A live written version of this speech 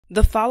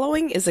The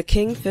following is a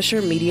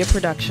Bergen-Fischer media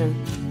production.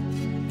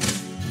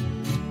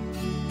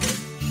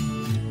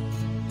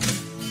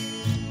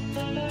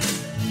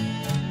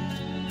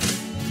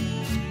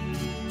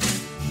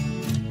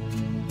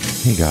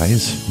 Hey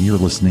guys, you're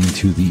listening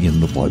to the In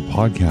the Blood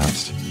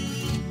podcast.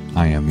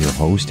 I am your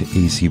host,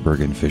 AC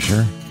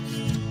Bergen-Fischer.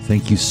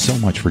 Thank you so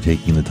much for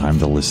taking the time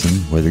to listen,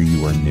 whether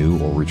you are new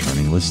or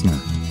returning listener.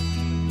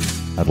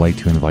 I'd like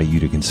to invite you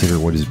to consider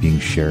what is being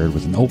shared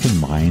with an open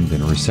mind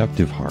and a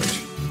receptive heart.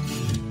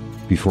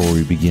 Before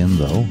we begin,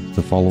 though,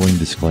 the following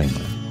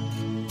disclaimer.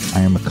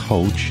 I am a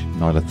coach,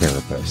 not a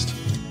therapist.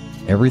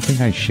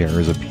 Everything I share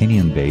is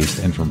opinion-based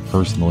and from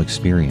personal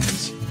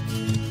experience.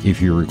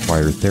 If you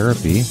require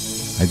therapy,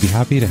 I'd be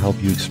happy to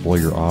help you explore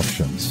your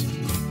options.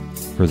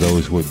 For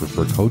those who would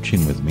prefer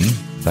coaching with me,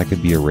 that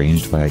could be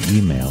arranged via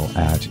email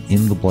at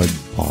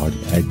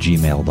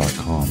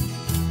inthebloodpod@gmail.com.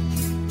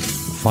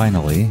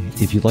 Finally,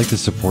 if you'd like to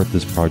support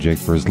this project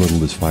for as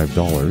little as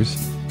 $5,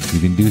 you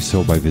can do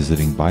so by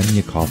visiting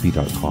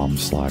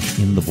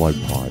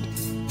buymeacoffee.com/inthebloodpod.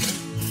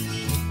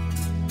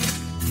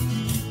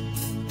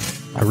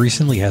 I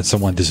recently had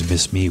someone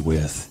dismiss me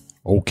with,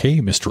 "Okay,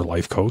 Mr.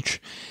 Life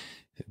Coach,"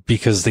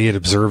 because they had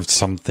observed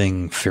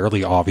something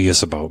fairly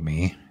obvious about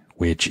me,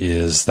 which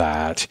is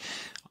that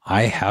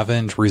I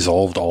haven't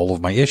resolved all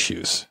of my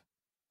issues.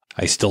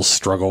 I still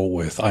struggle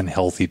with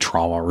unhealthy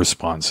trauma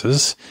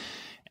responses,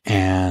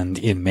 and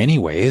in many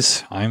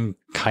ways, I'm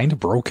kind of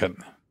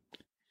broken.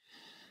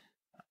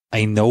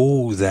 I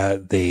know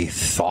that they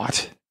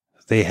thought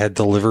they had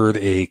delivered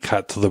a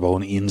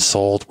cut-to-the-bone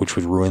insult which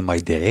would ruin my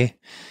day,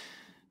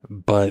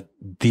 but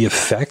the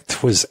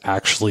effect was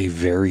actually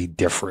very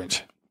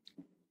different.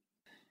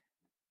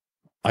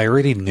 I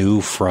already knew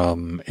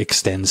from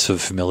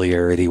extensive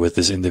familiarity with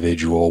this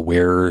individual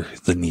where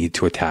the need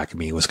to attack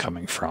me was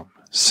coming from,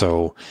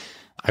 so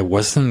I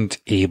wasn't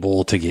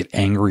able to get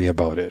angry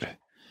about it.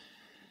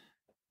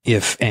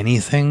 If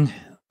anything,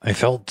 I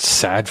felt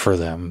sad for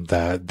them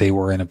that they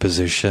were in a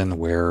position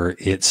where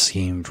it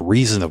seemed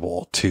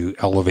reasonable to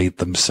elevate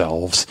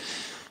themselves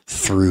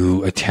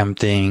through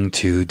attempting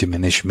to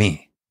diminish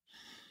me.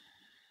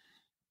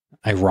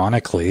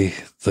 Ironically,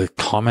 the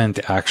comment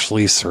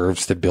actually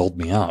serves to build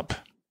me up.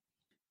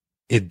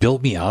 It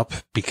built me up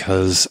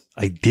because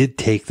I did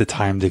take the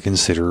time to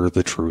consider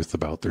the truth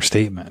about their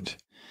statement.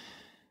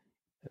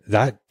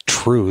 That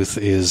truth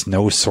is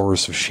no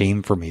source of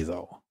shame for me,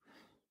 though.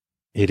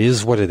 It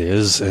is what it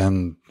is,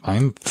 and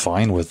I'm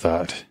fine with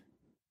that.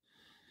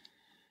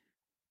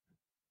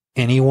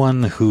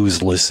 Anyone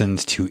who's listened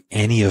to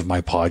any of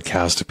my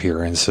podcast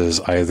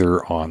appearances,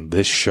 either on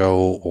this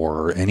show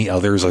or any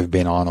others I've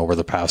been on over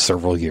the past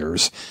several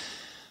years,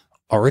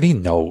 already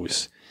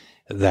knows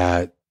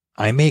that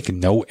I make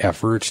no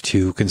effort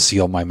to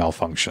conceal my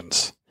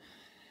malfunctions.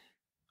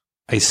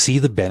 I see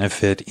the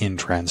benefit in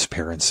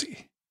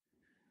transparency.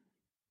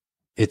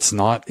 It's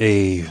not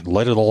a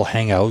let it all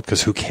hang out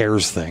because who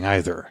cares thing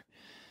either.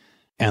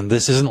 And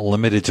this isn't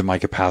limited to my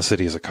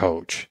capacity as a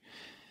coach.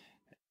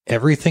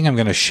 Everything I'm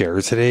going to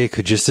share today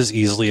could just as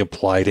easily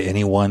apply to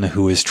anyone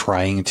who is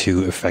trying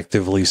to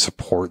effectively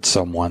support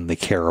someone they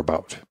care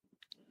about.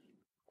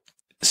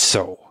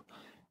 So,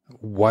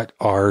 what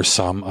are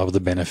some of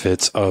the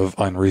benefits of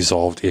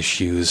unresolved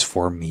issues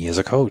for me as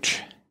a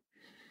coach?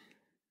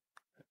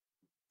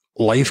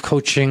 Life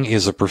coaching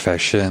is a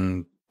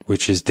profession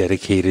which is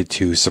dedicated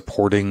to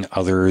supporting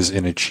others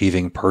in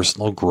achieving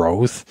personal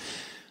growth,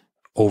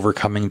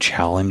 overcoming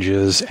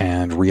challenges,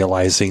 and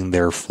realizing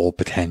their full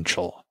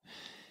potential.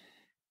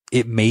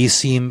 It may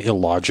seem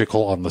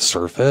illogical on the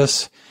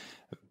surface,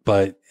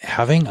 but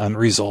having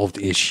unresolved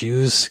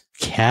issues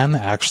can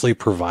actually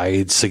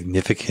provide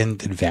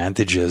significant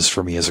advantages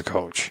for me as a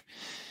coach.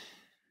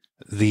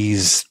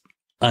 These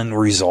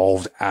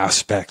unresolved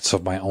aspects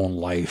of my own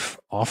life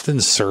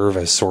often serve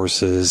as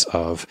sources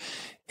of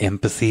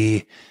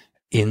empathy,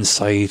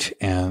 insight,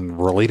 and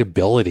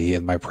relatability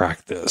in my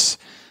practice,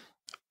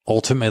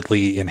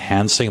 ultimately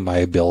enhancing my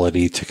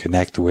ability to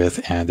connect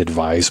with and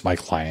advise my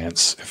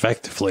clients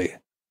effectively.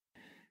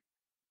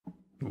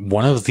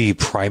 One of the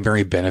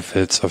primary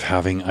benefits of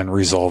having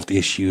unresolved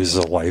issues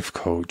as a life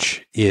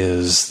coach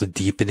is the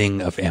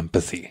deepening of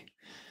empathy.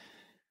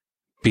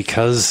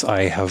 Because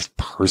I have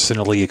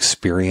personally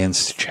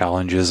experienced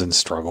challenges and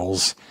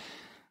struggles,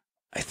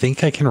 I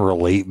think I can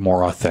relate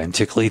more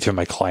authentically to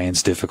my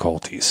clients'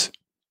 difficulties.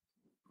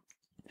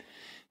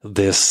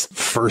 This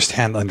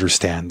firsthand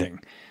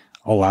understanding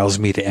allows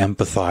me to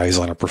empathize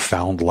on a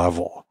profound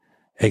level,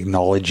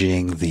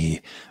 acknowledging the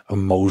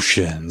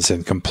emotions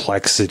and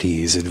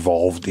complexities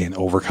involved in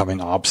overcoming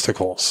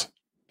obstacles.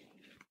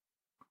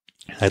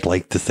 I'd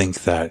like to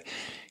think that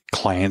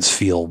clients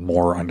feel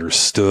more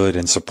understood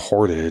and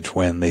supported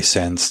when they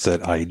sense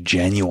that I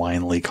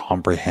genuinely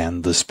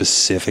comprehend the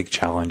specific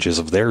challenges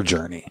of their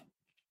journey.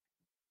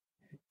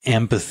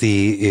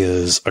 Empathy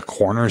is a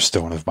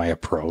cornerstone of my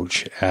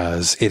approach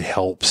as it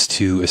helps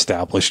to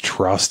establish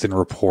trust and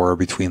rapport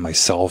between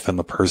myself and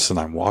the person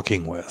I'm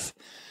walking with.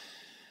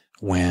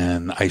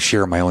 When I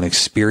share my own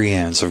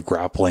experience of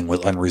grappling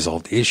with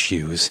unresolved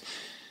issues,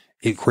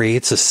 It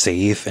creates a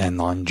safe and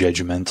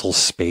non-judgmental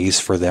space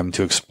for them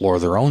to explore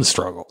their own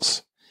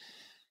struggles.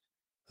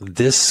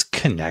 This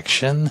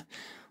connection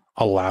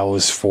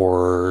allows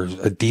for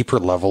a deeper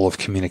level of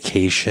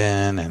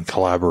communication and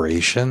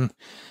collaboration,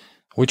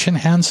 which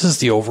enhances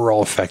the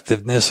overall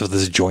effectiveness of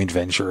this joint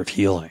venture of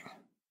healing.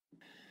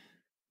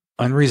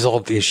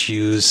 Unresolved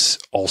issues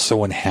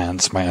also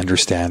enhance my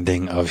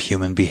understanding of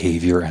human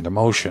behavior and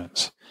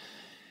emotions.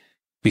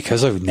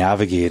 Because I've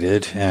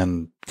navigated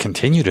and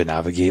continue to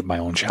navigate my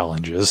own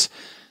challenges,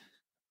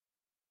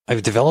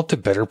 I've developed a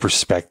better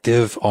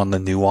perspective on the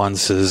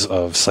nuances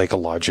of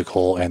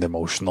psychological and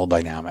emotional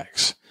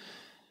dynamics.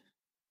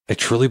 I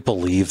truly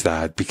believe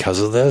that because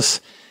of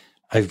this,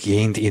 I've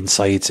gained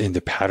insights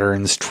into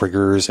patterns,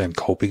 triggers, and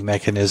coping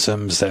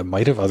mechanisms that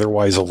might have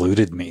otherwise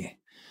eluded me.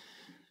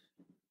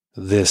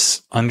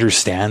 This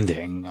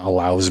understanding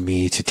allows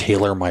me to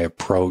tailor my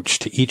approach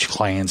to each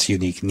client's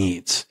unique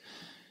needs.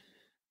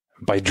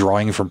 By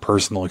drawing from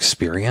personal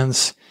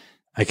experience,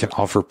 I can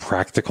offer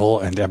practical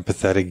and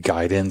empathetic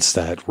guidance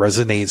that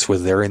resonates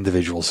with their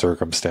individual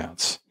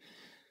circumstance.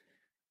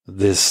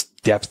 This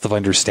depth of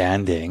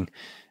understanding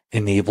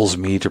enables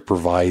me to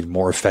provide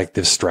more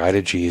effective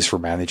strategies for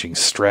managing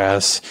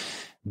stress,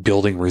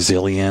 building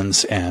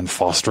resilience, and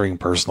fostering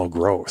personal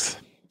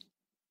growth.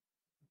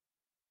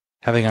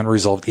 Having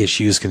unresolved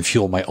issues can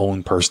fuel my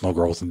own personal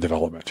growth and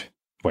development.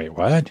 Wait,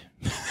 what?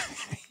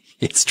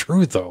 It's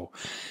true, though.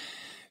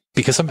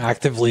 Because I'm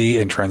actively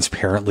and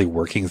transparently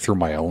working through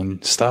my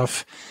own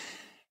stuff,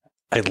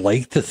 I'd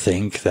like to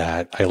think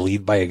that I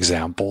lead by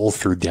example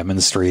through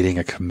demonstrating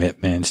a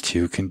commitment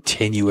to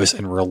continuous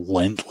and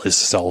relentless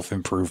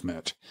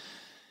self-improvement.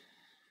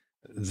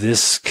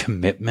 This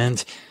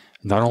commitment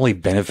not only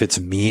benefits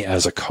me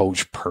as a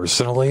coach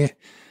personally,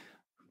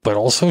 but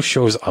also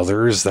shows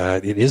others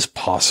that it is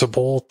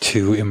possible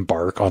to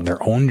embark on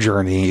their own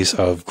journeys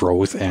of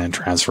growth and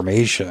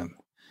transformation.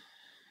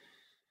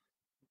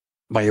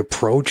 My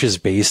approach is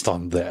based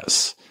on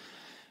this.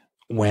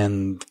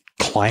 When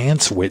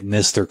clients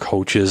witness their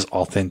coach's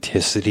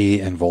authenticity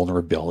and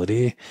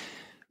vulnerability,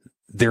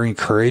 they're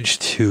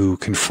encouraged to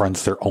confront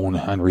their own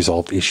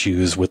unresolved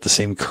issues with the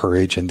same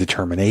courage and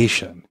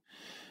determination.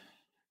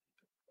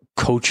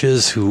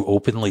 Coaches who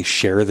openly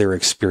share their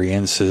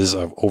experiences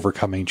of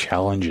overcoming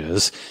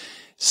challenges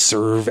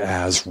serve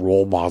as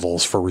role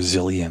models for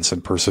resilience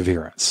and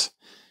perseverance.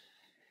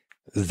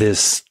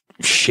 This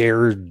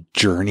shared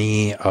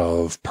journey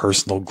of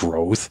personal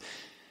growth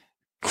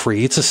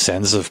creates a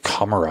sense of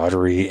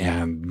camaraderie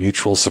and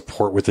mutual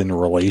support within a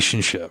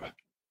relationship,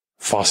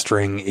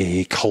 fostering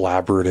a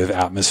collaborative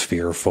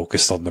atmosphere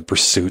focused on the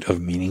pursuit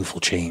of meaningful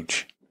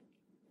change.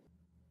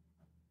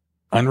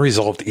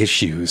 Unresolved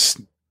issues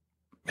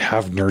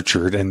have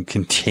nurtured and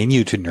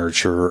continue to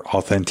nurture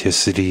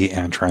authenticity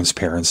and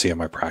transparency in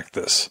my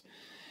practice.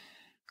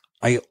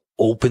 I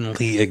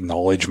openly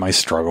acknowledge my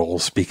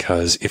struggles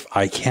because if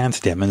I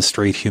can't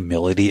demonstrate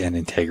humility and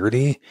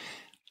integrity,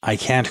 I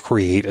can't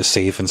create a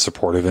safe and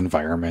supportive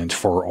environment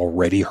for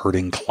already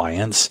hurting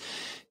clients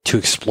to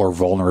explore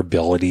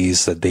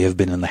vulnerabilities that they have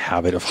been in the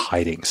habit of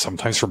hiding,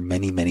 sometimes for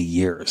many, many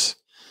years.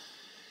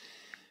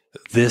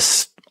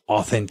 This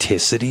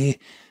authenticity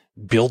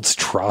builds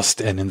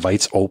trust and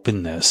invites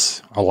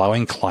openness,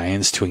 allowing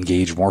clients to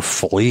engage more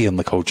fully in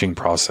the coaching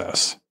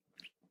process.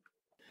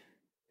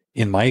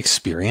 In my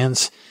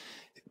experience,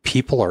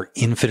 people are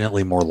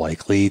infinitely more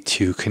likely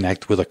to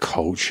connect with a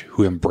coach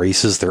who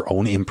embraces their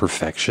own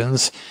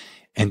imperfections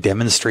and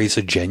demonstrates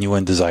a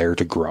genuine desire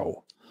to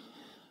grow.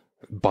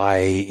 By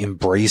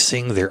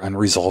embracing their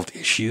unresolved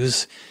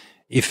issues,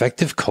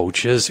 effective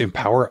coaches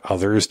empower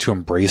others to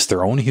embrace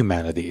their own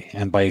humanity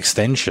and, by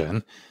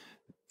extension,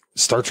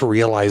 start to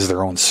realize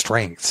their own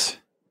strengths.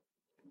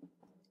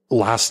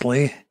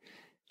 Lastly,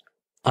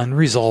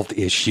 unresolved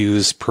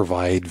issues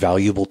provide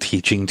valuable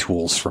teaching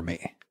tools for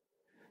me.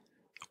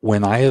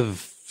 When I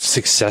have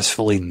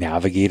successfully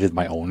navigated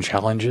my own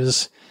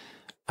challenges,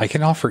 I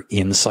can offer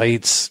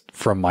insights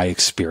from my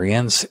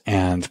experience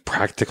and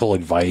practical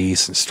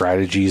advice and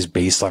strategies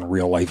based on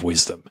real life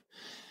wisdom.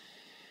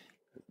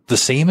 The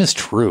same is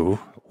true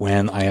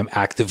when I am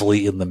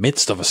actively in the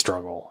midst of a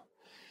struggle.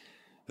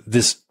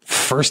 This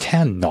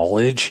firsthand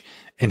knowledge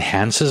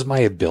enhances my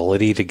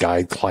ability to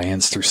guide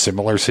clients through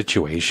similar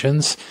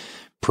situations,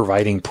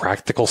 providing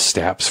practical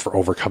steps for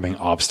overcoming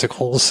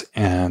obstacles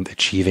and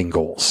achieving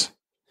goals.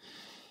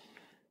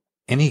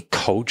 Any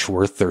coach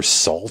worth their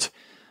salt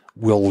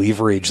will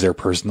leverage their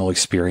personal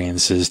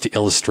experiences to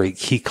illustrate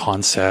key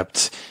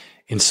concepts,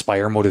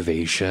 inspire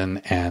motivation,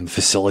 and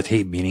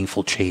facilitate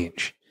meaningful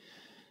change.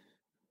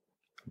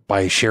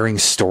 By sharing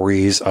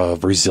stories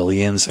of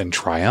resilience and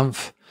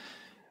triumph,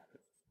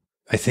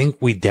 I think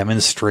we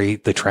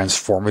demonstrate the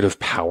transformative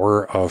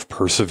power of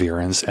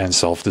perseverance and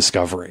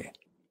self-discovery.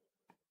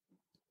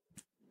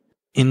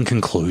 In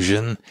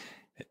conclusion,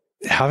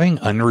 having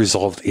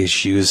unresolved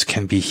issues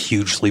can be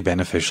hugely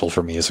beneficial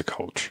for me as a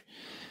coach.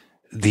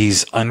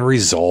 These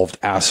unresolved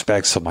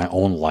aspects of my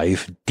own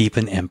life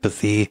deepen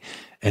empathy,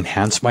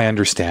 enhance my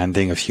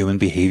understanding of human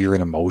behavior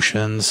and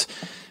emotions,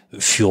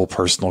 fuel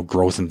personal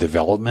growth and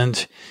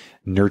development,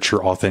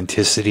 nurture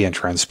authenticity and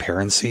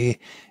transparency,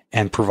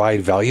 and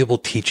provide valuable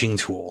teaching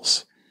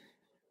tools.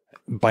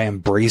 By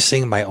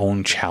embracing my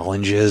own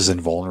challenges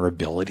and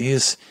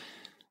vulnerabilities,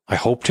 I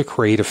hope to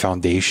create a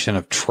foundation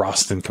of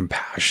trust and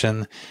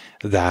compassion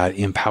that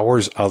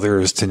empowers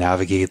others to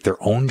navigate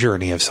their own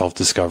journey of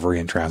self-discovery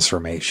and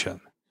transformation.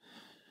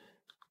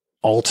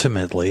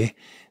 Ultimately,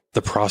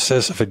 the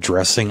process of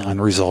addressing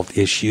unresolved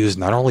issues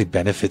not only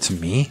benefits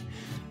me,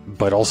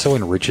 but also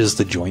enriches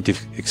the joint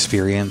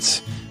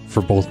experience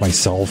for both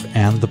myself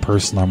and the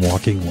person I'm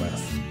walking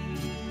with.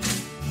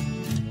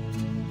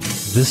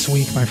 This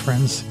week, my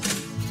friends,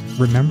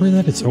 remember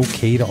that it's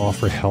okay to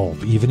offer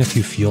help even if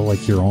you feel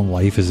like your own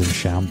life is in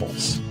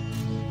shambles.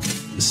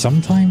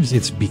 Sometimes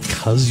it's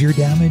because you're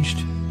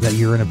damaged that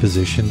you're in a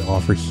position to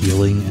offer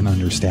healing and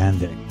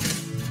understanding.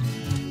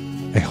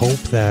 I hope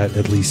that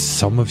at least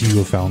some of you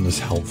have found this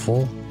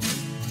helpful.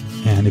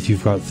 And if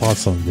you've got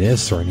thoughts on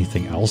this or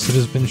anything else that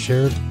has been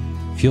shared,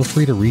 feel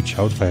free to reach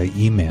out via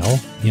email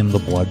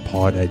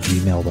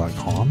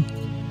inthebloodpod@gmail.com.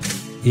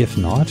 If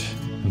not,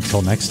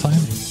 until next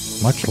time,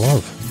 much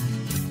love.